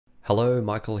Hello,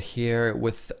 Michael here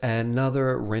with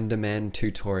another Renderman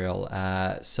tutorial.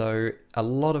 So a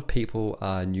lot of people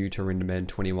are new to Renderman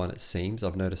 21, it seems.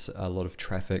 I've noticed a lot of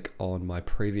traffic on my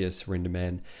previous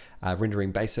Renderman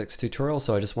rendering basics tutorial,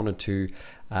 so I just wanted to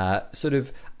sort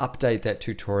of update that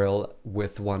tutorial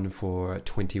with one for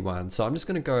 21. So I'm just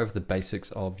going to go over the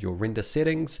basics of your render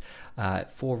settings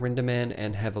for Renderman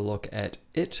and have a look at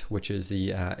it, which is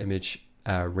the image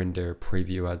render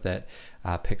previewer that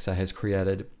Pixar has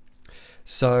created.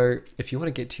 So if you want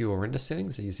to get to your render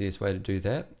settings, the easiest way to do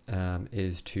that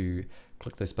is to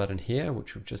click this button here,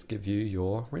 which will just give you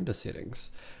your render settings.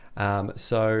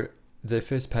 So the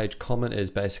first page comment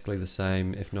is basically the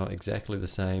same, if not exactly the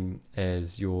same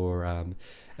as your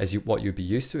what you'd be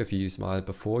used to if you used Maya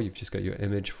before. You've just got your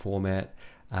image format,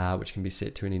 which can be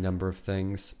set to any number of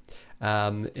things.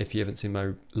 If you haven't seen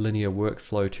my linear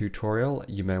workflow tutorial,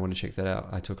 you may want to check that out.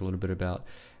 I talk a little bit about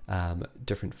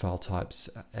different file types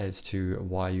as to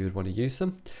why you would want to use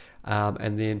them.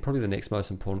 And then probably the next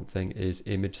most important thing is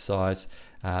image size.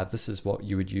 This is what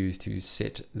you would use to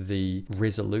set the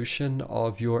resolution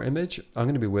of your image. I'm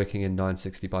going to be working in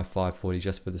 960 by 540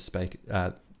 just for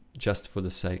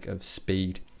the sake of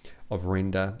speed of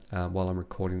render while I'm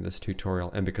recording this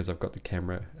tutorial, and because I've got the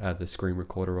camera, the screen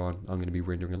recorder on, I'm going to be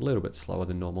rendering a little bit slower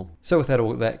than normal. So with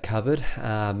all that covered,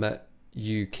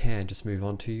 you can just move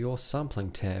on to your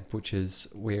sampling tab, which is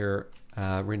where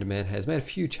Renderman has made a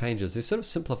few changes. They've sort of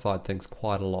simplified things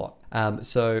quite a lot.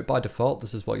 So by default,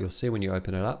 this is what you'll see when you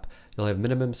open it up. You'll have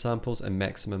minimum samples and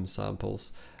maximum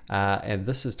samples. And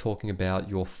this is talking about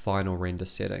your final render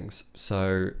settings.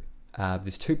 So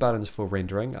there's two buttons for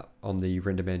rendering on the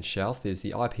Renderman shelf. There's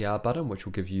the IPR button, which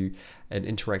will give you an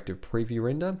interactive preview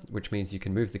render, which means you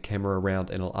can move the camera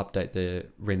around and it'll update the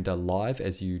render live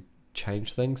as you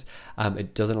change things.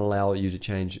 It doesn't allow you to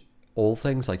change all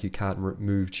things, like you can't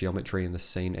move geometry in the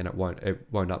scene and it won't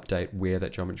update where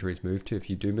that geometry is moved to if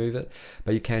you do move it,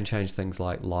 but you can change things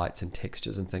like lights and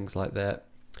textures and things like that.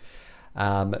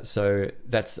 So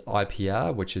that's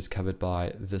IPR, which is covered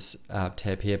by this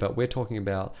tab here, but we're talking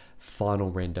about final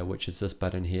render, which is this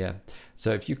button here.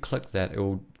 So if you click that, it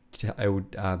will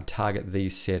target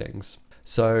these settings.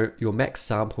 So your max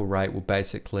sample rate will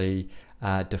basically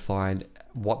define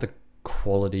what the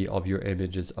quality of your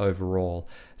image is overall.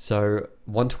 So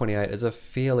 128 is a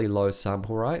fairly low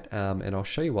sample rate, and I'll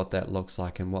show you what that looks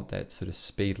like and what that sort of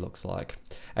speed looks like.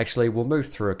 Actually, we'll move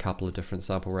through a couple of different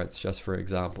sample rates just for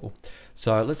example.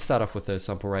 So let's start off with a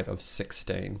sample rate of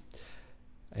 16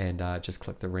 and just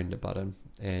click the render button,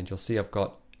 and you'll see I've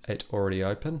got it already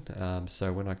open.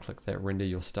 So when I click that render,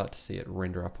 you'll start to see it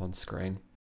render up on screen.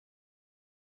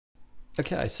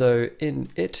 Okay, so in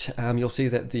it, you'll see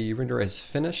that the render is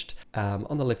finished.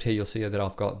 On the left here, you'll see that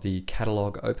I've got the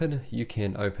catalog open. You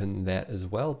can open that as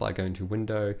well by going to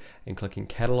Window and clicking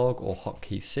Catalog, or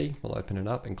Hotkey C will open it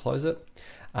up and close it.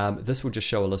 This will just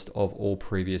show a list of all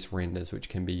previous renders, which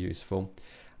can be useful.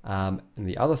 And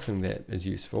the other thing that is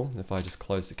useful, if I just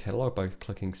close the catalog by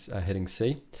hitting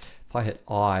C, if I hit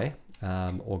I,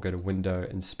 or go to Window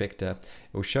Inspector,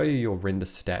 it will show you your render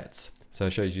stats. So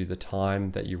it shows you the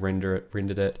time that you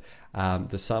rendered it,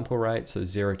 the sample rate, so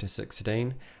 0 to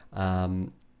 16,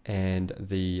 and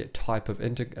the type of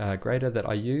integrator that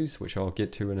I use, which I'll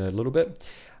get to in a little bit,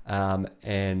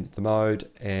 and the mode,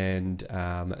 and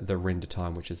the render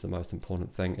time, which is the most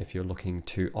important thing if you're looking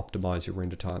to optimize your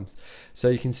render times. So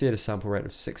you can see at a sample rate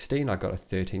of 16, I got a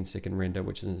 13-second render,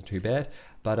 which isn't too bad.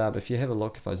 But if you have a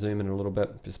look, if I zoom in a little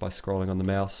bit, just by scrolling on the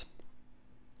mouse,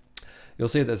 you'll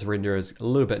see that this render is a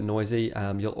little bit noisy.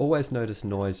 You'll always notice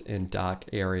noise in dark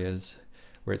areas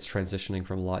where it's transitioning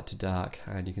from light to dark,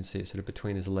 and you can see it sort of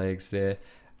between his legs there,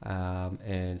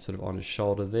 and sort of on his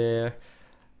shoulder there,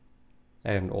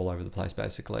 and all over the place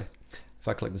basically. If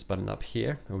I click this button up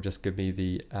here, it will just give me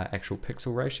the actual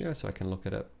pixel ratio, so I can look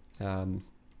at it in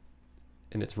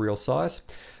its real size.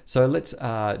 So let's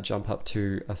jump up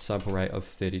to a sample rate of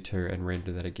 32 and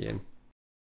render that again.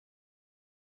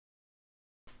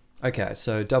 Okay,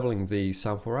 so doubling the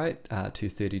sample rate to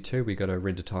 32, we got a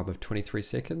render time of 23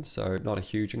 seconds, so not a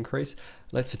huge increase.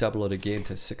 Let's double it again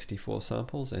to 64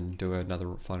 samples and do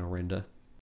another final render.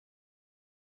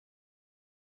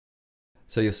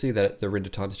 So you'll see that the render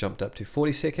time's jumped up to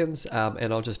 40 seconds,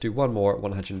 and I'll just do one more at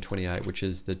 128, which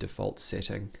is the default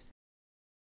setting.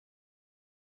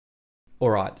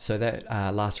 Alright, so that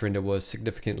last render was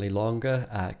significantly longer,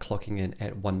 clocking in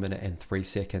at 1 minute and 3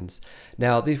 seconds.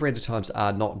 Now, these render times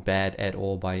are not bad at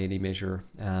all by any measure.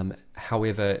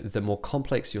 However, the more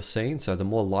complex your scene, so the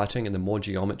more lighting and the more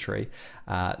geometry,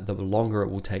 the longer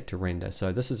it will take to render.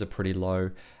 So this is a pretty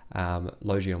low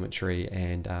geometry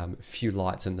and few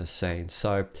lights in this scene.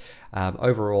 So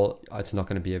overall, it's not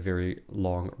going to be a very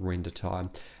long render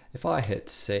time. If I hit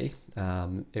C,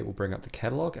 it will bring up the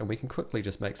catalog, and we can quickly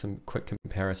just make some quick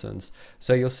comparisons.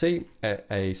 So you'll see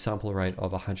a sample rate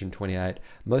of 128.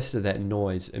 Most of that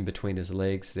noise in between his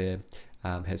legs there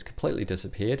has completely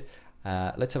disappeared.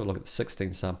 Let's have a look at the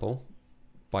 16 sample.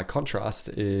 By contrast,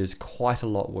 is quite a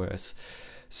lot worse.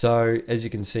 So as you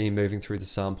can see, moving through the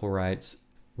sample rates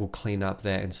will clean up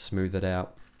that and smooth it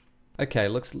out. Okay,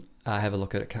 let's have a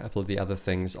look at a couple of the other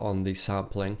things on the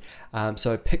sampling.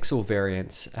 So pixel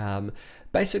variance.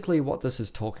 Basically what this is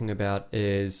talking about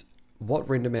is what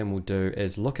Renderman will do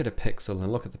is look at a pixel and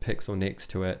look at the pixel next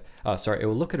to it. It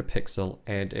will look at a pixel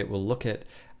and it will look at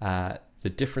the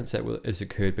difference that is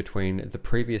occurred between the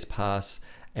previous pass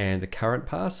and the current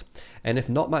pass. And if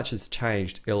not much has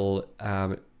changed, it'll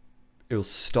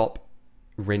stop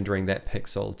rendering that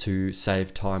pixel to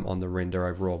save time on the render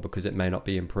overall, because it may not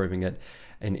be improving it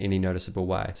in any noticeable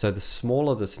way. So the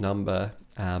smaller this number,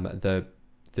 the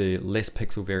less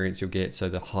pixel variance you'll get, so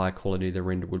the higher quality the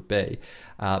render would be,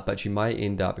 but you may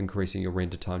end up increasing your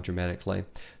render time dramatically.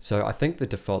 So I think the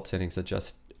default settings are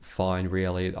just fine,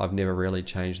 really. I've never really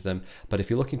changed them, but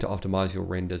if you're looking to optimize your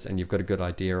renders and you've got a good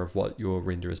idea of what your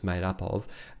render is made up of,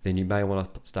 then you may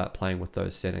want to start playing with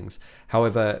those settings.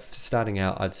 However, starting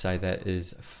out, I'd say that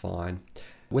is fine.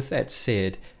 With that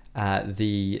said,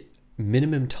 the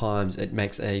minimum times it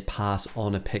makes a pass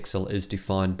on a pixel is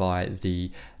defined by the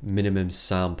minimum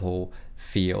sample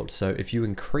field. So if you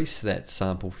increase that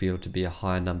sample field to be a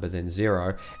higher number than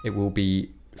 0, it will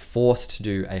be forced to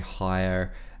do a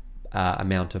higher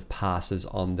amount of passes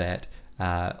on that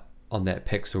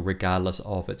pixel, regardless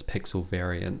of its pixel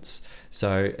variance.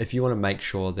 So if you want to make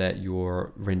sure that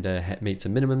your render meets a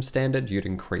minimum standard, you'd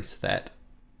increase that.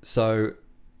 So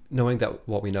knowing that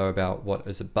what we know about what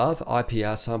is above,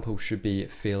 IPR samples should be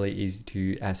fairly easy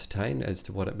to ascertain as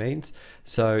to what it means.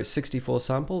 So 64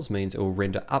 samples means it will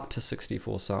render up to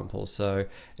 64 samples. So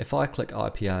if I click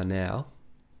IPR now,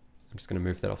 I'm just going to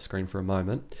move that off screen for a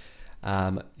moment.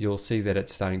 You'll see that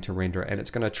it's starting to render, and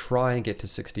it's going to try and get to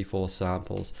 64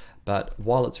 samples, but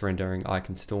while it's rendering, I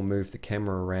can still move the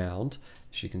camera around,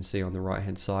 as you can see on the right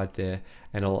hand side there,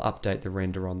 and it'll update the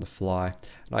render on the fly.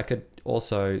 And I could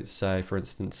also say, for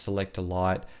instance, select a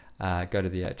light, go to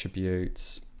the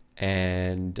attributes,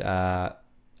 and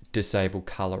disable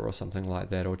color or something like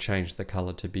that, or change the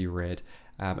color to be red,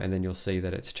 and then you'll see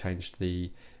that it's changed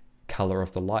the color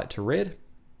of the light to red.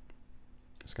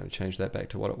 Just going to change that back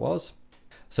to what it was.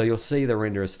 So you'll see the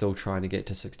render is still trying to get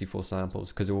to 64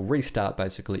 samples, because it will restart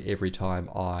basically every time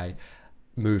I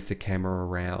move the camera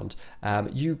around.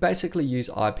 You basically use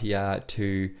IPR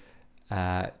to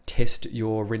test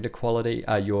your render quality,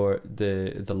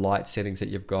 the light settings that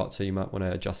you've got. So you might want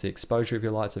to adjust the exposure of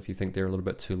your lights if you think they're a little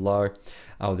bit too low,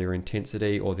 or their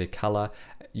intensity or their color.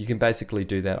 You can basically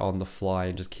do that on the fly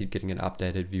and just keep getting an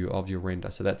updated view of your render.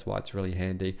 So that's why it's really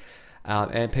handy.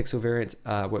 And pixel variance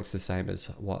works the same as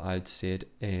what I'd said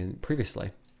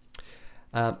previously.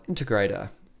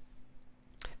 Integrator.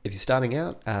 If you're starting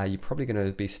out, you're probably going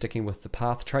to be sticking with the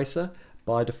path tracer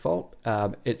by default.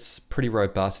 It's pretty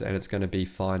robust and it's going to be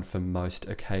fine for most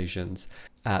occasions.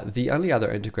 The only other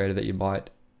integrator that you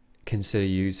might consider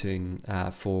using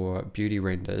for beauty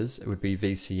renders, it would be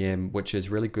VCM, which is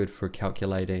really good for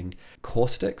calculating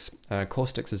caustics.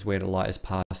 Caustics is when a light is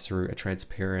passed through a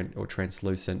transparent or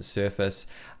translucent surface,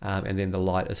 and then the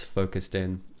light is focused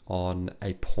in on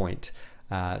a point.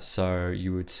 So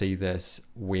you would see this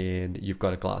when you've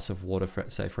got a glass of water,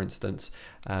 say for instance,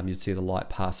 you'd see the light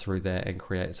pass through there and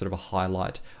create sort of a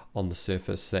highlight on the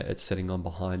surface that it's sitting on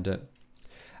behind it.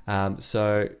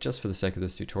 So just for the sake of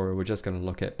this tutorial, we're just going to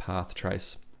look at path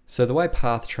trace. So the way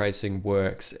path tracing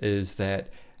works is that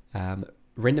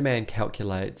Renderman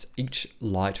calculates each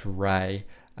light ray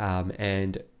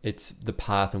and it's the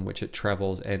path in which it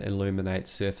travels and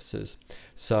illuminates surfaces.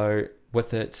 So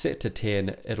with it set to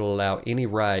 10, it'll allow any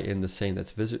ray in the scene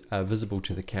that's visible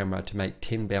to the camera to make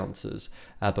 10 bounces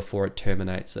before it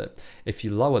terminates it. If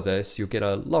you lower this, you'll get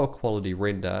a lower quality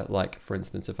render. Like for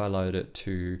instance, if I load it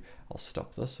to, I'll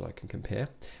stop this so I can compare.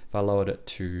 If I lowered it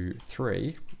to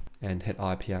 3 and hit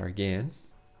IPR again,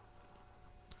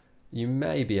 you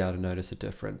may be able to notice a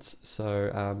difference.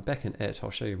 So back in it, I'll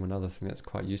show you another thing that's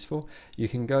quite useful. You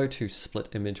can go to split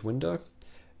image window,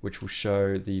 which will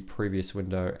show the previous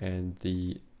window and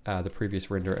the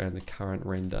previous render and the current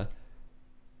render.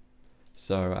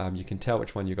 So you can tell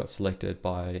which one you got selected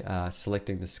by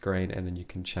selecting the screen, and then you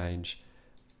can change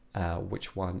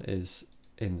which one is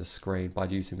in the screen by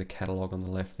using the catalog on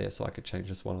the left there. So I could change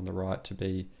this one on the right to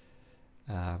be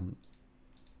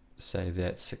say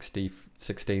that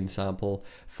 16 sample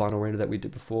final render that we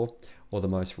did before, or the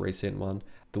most recent one.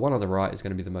 The one on the right is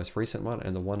going to be the most recent one,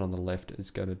 and the one on the left is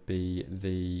going to be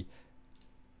the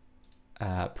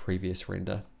previous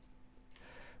render.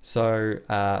 So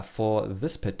for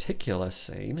this particular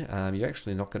scene, you're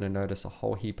actually not going to notice a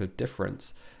whole heap of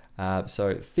difference.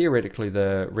 So theoretically,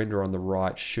 the render on the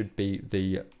right should be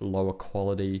the lower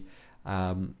quality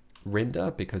render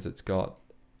because it's got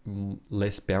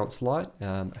less bounce light.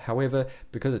 However,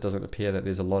 because it doesn't appear that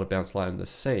there's a lot of bounce light in the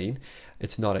scene,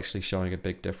 it's not actually showing a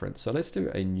big difference. So let's do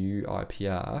a new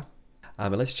IPR,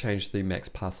 and let's change the max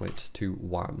path length to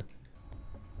 1.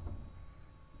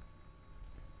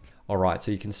 Alright,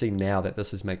 so you can see now that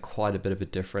this has made quite a bit of a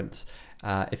difference.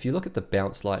 If you look at the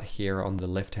bounce light here on the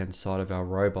left hand side of our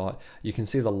robot, you can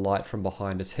see the light from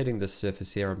behind us hitting this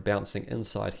surface here and bouncing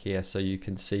inside here, so you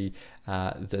can see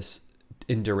this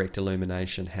indirect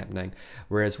illumination happening.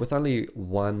 Whereas with only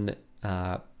one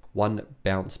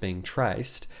bounce being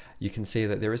traced, you can see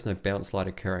that there is no bounce light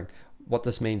occurring. What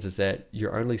this means is that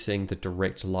you're only seeing the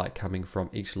direct light coming from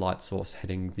each light source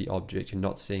hitting the object. You're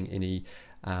not seeing any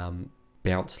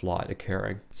bounce light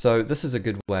occurring. So this is a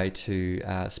good way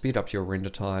to speed up your render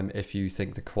time. If you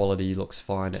think the quality looks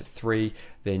fine at 3,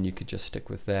 then you could just stick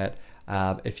with that.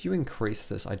 If you increase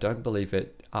this, I don't believe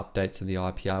it updates in the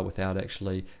IPR without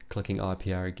actually clicking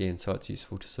IPR again, so it's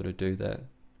useful to sort of do that.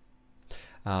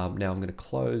 Now I'm going to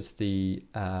close the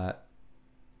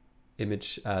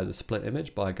image, the split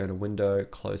image, by going to Window,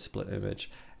 Close Split Image,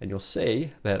 and you'll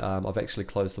see that I've actually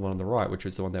closed the one on the right, which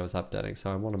was the one that was updating.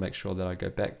 So I want to make sure that I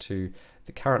go back to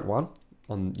the current one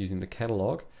on using the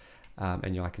catalog,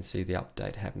 and I can see the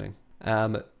update happening.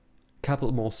 Couple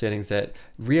of more settings that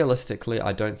realistically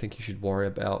I don't think you should worry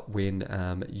about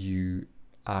when you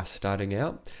are starting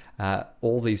out.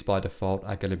 All these by default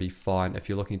are going to be fine. If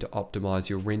you're looking to optimize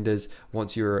your renders,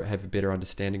 once you have a better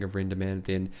understanding of Renderman,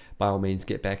 then by all means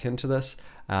get back into this,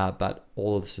 but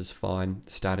all of this is fine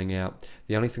starting out.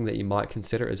 The only thing that you might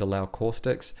consider is allow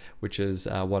caustics, which is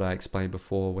what I explained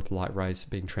before with light rays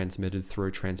being transmitted through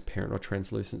a transparent or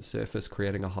translucent surface,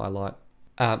 creating a highlight.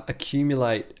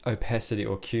 Accumulate opacity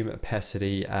or cum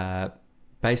opacity,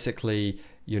 basically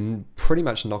you're pretty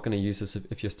much not going to use this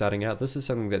if you're starting out. This is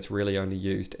something that's really only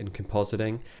used in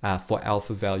compositing for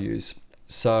alpha values.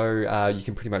 So you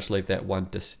can pretty much leave that one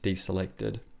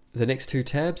deselected. The next 2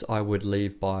 tabs I would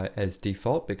leave as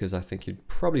default, because I think you're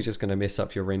probably just going to mess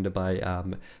up your render by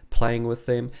playing with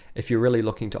them. If you're really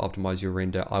looking to optimize your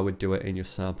render, I would do it in your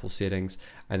sample settings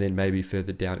and then maybe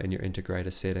further down in your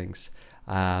integrator settings.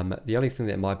 The only thing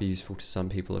that might be useful to some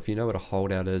people, if you know what a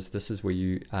holdout is, this is where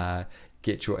you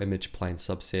get your image plane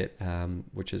subset,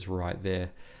 which is right there.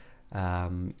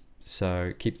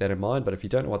 So keep that in mind, but if you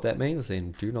don't know what that means,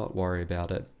 then do not worry about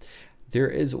it. There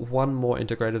is one more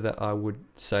integrator that I would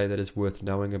say that is worth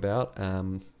knowing about.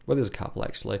 Well, there's a couple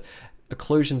actually.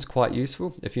 Occlusion is quite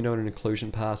useful. If you know what an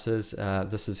occlusion pass is,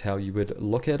 this is how you would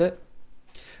look at it.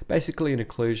 Basically, an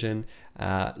occlusion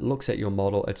looks at your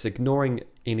model. It's ignoring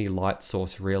any light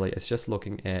source really. It's just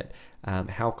looking at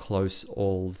how close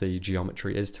all the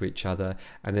geometry is to each other,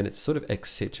 and then it's sort of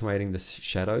accentuating the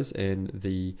shadows in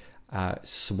the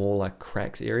smaller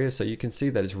cracks area. So you can see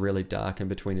that it's really dark in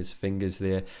between his fingers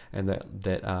there, and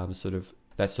that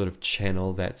sort of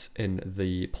channel that's in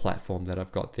the platform that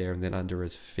I've got there, and then under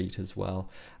his feet as well.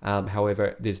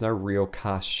 However, there's no real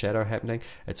cast shadow happening.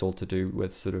 It's all to do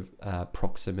with sort of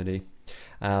proximity.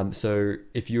 So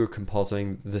if you were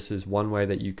compositing, this is one way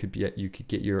that you could get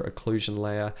your occlusion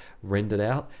layer rendered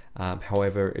out.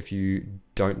 However, if you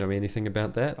don't know anything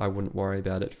about that, I wouldn't worry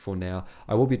about it for now.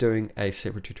 I will be doing a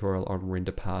separate tutorial on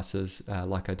render passes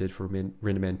like I did for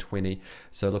Renderman 20,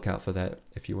 so look out for that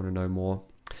if you want to know more.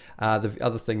 The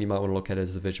other thing you might want to look at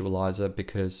is the visualizer,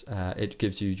 because it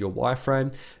gives you your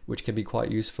wireframe, which can be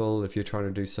quite useful if you're trying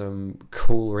to do some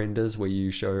cool renders where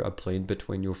you show a blend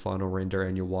between your final render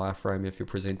and your wireframe. If you're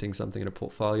presenting something in a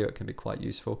portfolio, it can be quite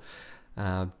useful.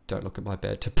 Don't look at my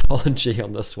bad topology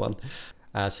on this one.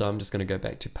 So I'm just going to go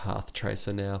back to Path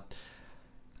Tracer now.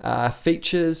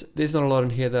 Features, there's not a lot in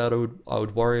here that I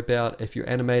would worry about. If you're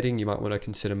animating, you might want to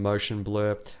consider motion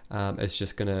blur.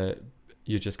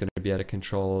 You're just going to be able to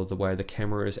control the way the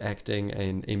camera is acting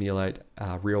and emulate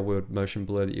real-world motion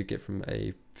blur that you get from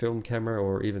a film camera,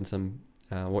 or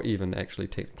even actually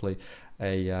technically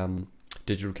a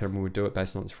digital camera would do it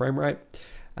based on its frame rate.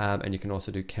 And you can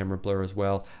also do camera blur as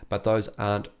well, but those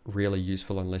aren't really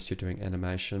useful unless you're doing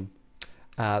animation.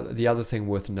 The other thing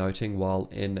worth noting while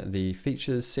in the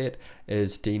features set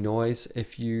is denoise.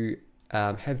 If you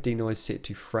have denoise set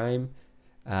to frame,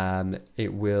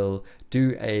 it will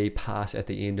do a pass at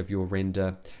the end of your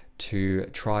render to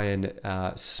try and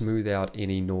smooth out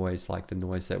any noise, like the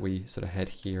noise that we sort of had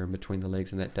here in between the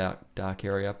legs in that dark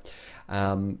area.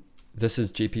 This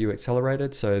is GPU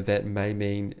accelerated, so that may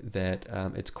mean that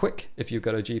it's quick if you've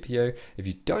got a GPU. If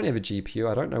you don't have a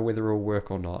GPU, I don't know whether it will work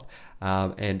or not.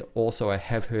 And also I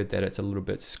have heard that it's a little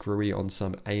bit screwy on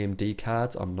some AMD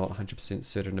cards. I'm not 100%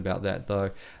 certain about that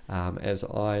though, as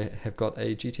I have got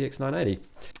a GTX 980.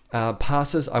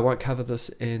 Passes, I won't cover this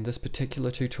in this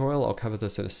particular tutorial. I'll cover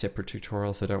this in a separate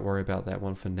tutorial, so don't worry about that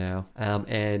one for now.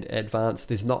 And advanced,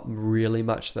 there's not really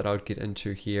much that I would get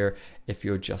into here if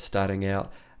you're just starting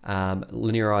out.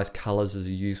 Linearized colors is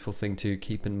a useful thing to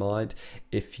keep in mind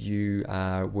if you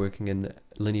are working in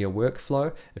linear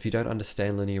workflow. If you don't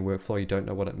understand linear workflow, you don't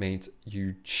know what it means,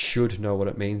 you should know what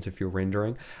it means if you're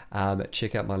rendering.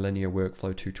 Check out my linear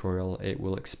workflow tutorial. It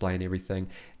will explain everything,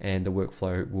 and the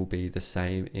workflow will be the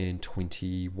same in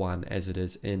 21 as it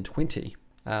is in 20.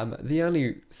 The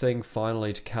only thing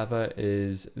finally to cover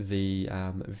is the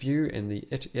view in the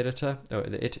editor, or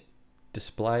the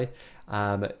display.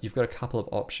 You've got a couple of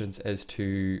options as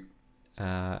to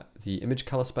the image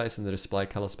color space and the display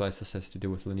color space. This has to do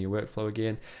with linear workflow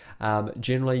again.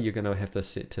 Generally, you're going to have this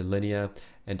set to linear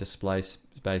and display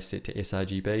space set to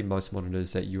sRGB. Most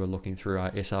monitors that you are looking through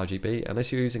are sRGB.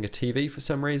 Unless you're using a TV for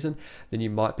some reason, then you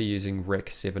might be using Rec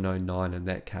 709 in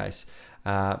that case.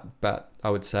 But I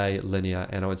would say linear,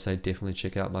 and I would say definitely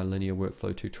check out my linear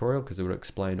workflow tutorial because it would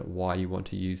explain why you want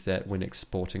to use that when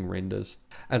exporting renders.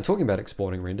 And talking about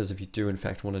exporting renders, if you do in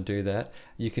fact want to do that,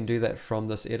 you can do that from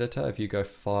this editor. If you go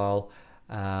File,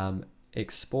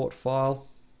 Export File,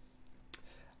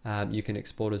 you can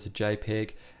export as a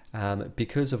JPEG.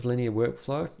 Because of linear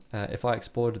workflow, if I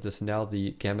exported this now,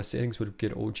 the gamma settings would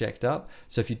get all jacked up.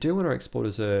 So if you do want to export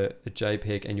as a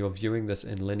JPEG and you're viewing this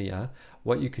in linear,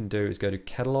 what you can do is go to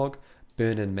Catalog,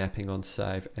 burn in mapping on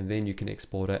save, and then you can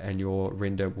export it and your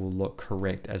render will look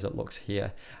correct as it looks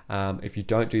here. If you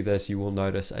don't do this, you will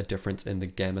notice a difference in the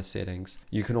gamma settings.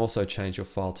 You can also change your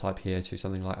file type here to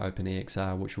something like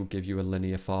OpenEXR, which will give you a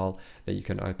linear file that you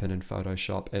can open in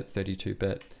Photoshop at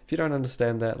 32-bit. If you don't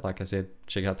understand that, like I said,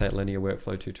 check out that linear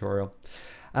workflow tutorial.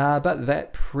 But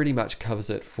that pretty much covers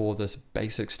it for this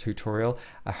basics tutorial.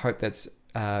 I hope this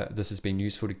has been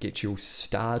useful to get you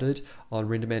started on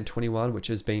Renderman 21, which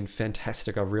has been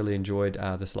fantastic. I've really enjoyed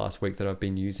this last week that I've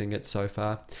been using it so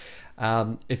far.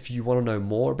 If you want to know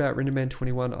more about Renderman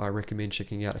 21, I recommend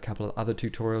checking out a couple of other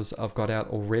tutorials I've got out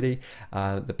already.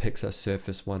 The Pixar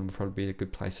Surface one would probably be a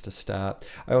good place to start.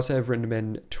 I also have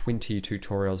Renderman 20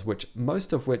 tutorials,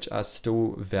 most of which are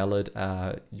still valid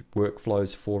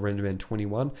workflows for Renderman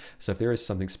 21. So if there is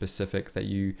something specific that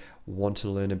you want to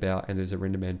learn about and there's a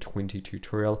Renderman 20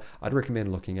 tutorial, I'd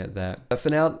recommend looking at that. But for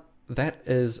now, that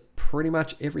is pretty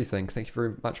much everything. Thank you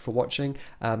very much for watching.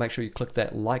 Make sure you click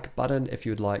that like button if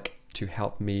you'd like to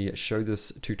help me show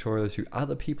this tutorial to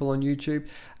other people on YouTube.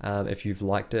 If you've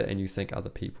liked it and you think other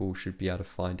people should be able to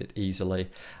find it easily.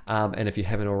 And if you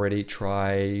haven't already,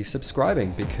 try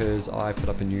subscribing because I put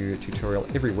up a new tutorial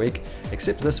every week,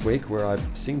 except this week where I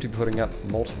seem to be putting up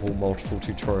multiple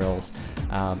tutorials,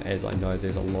 as I know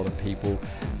there's a lot of people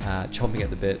chomping at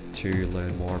the bit to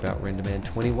learn more about Renderman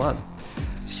 21.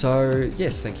 So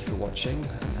yes, thank you for watching,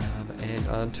 and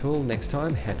until next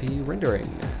time, happy rendering.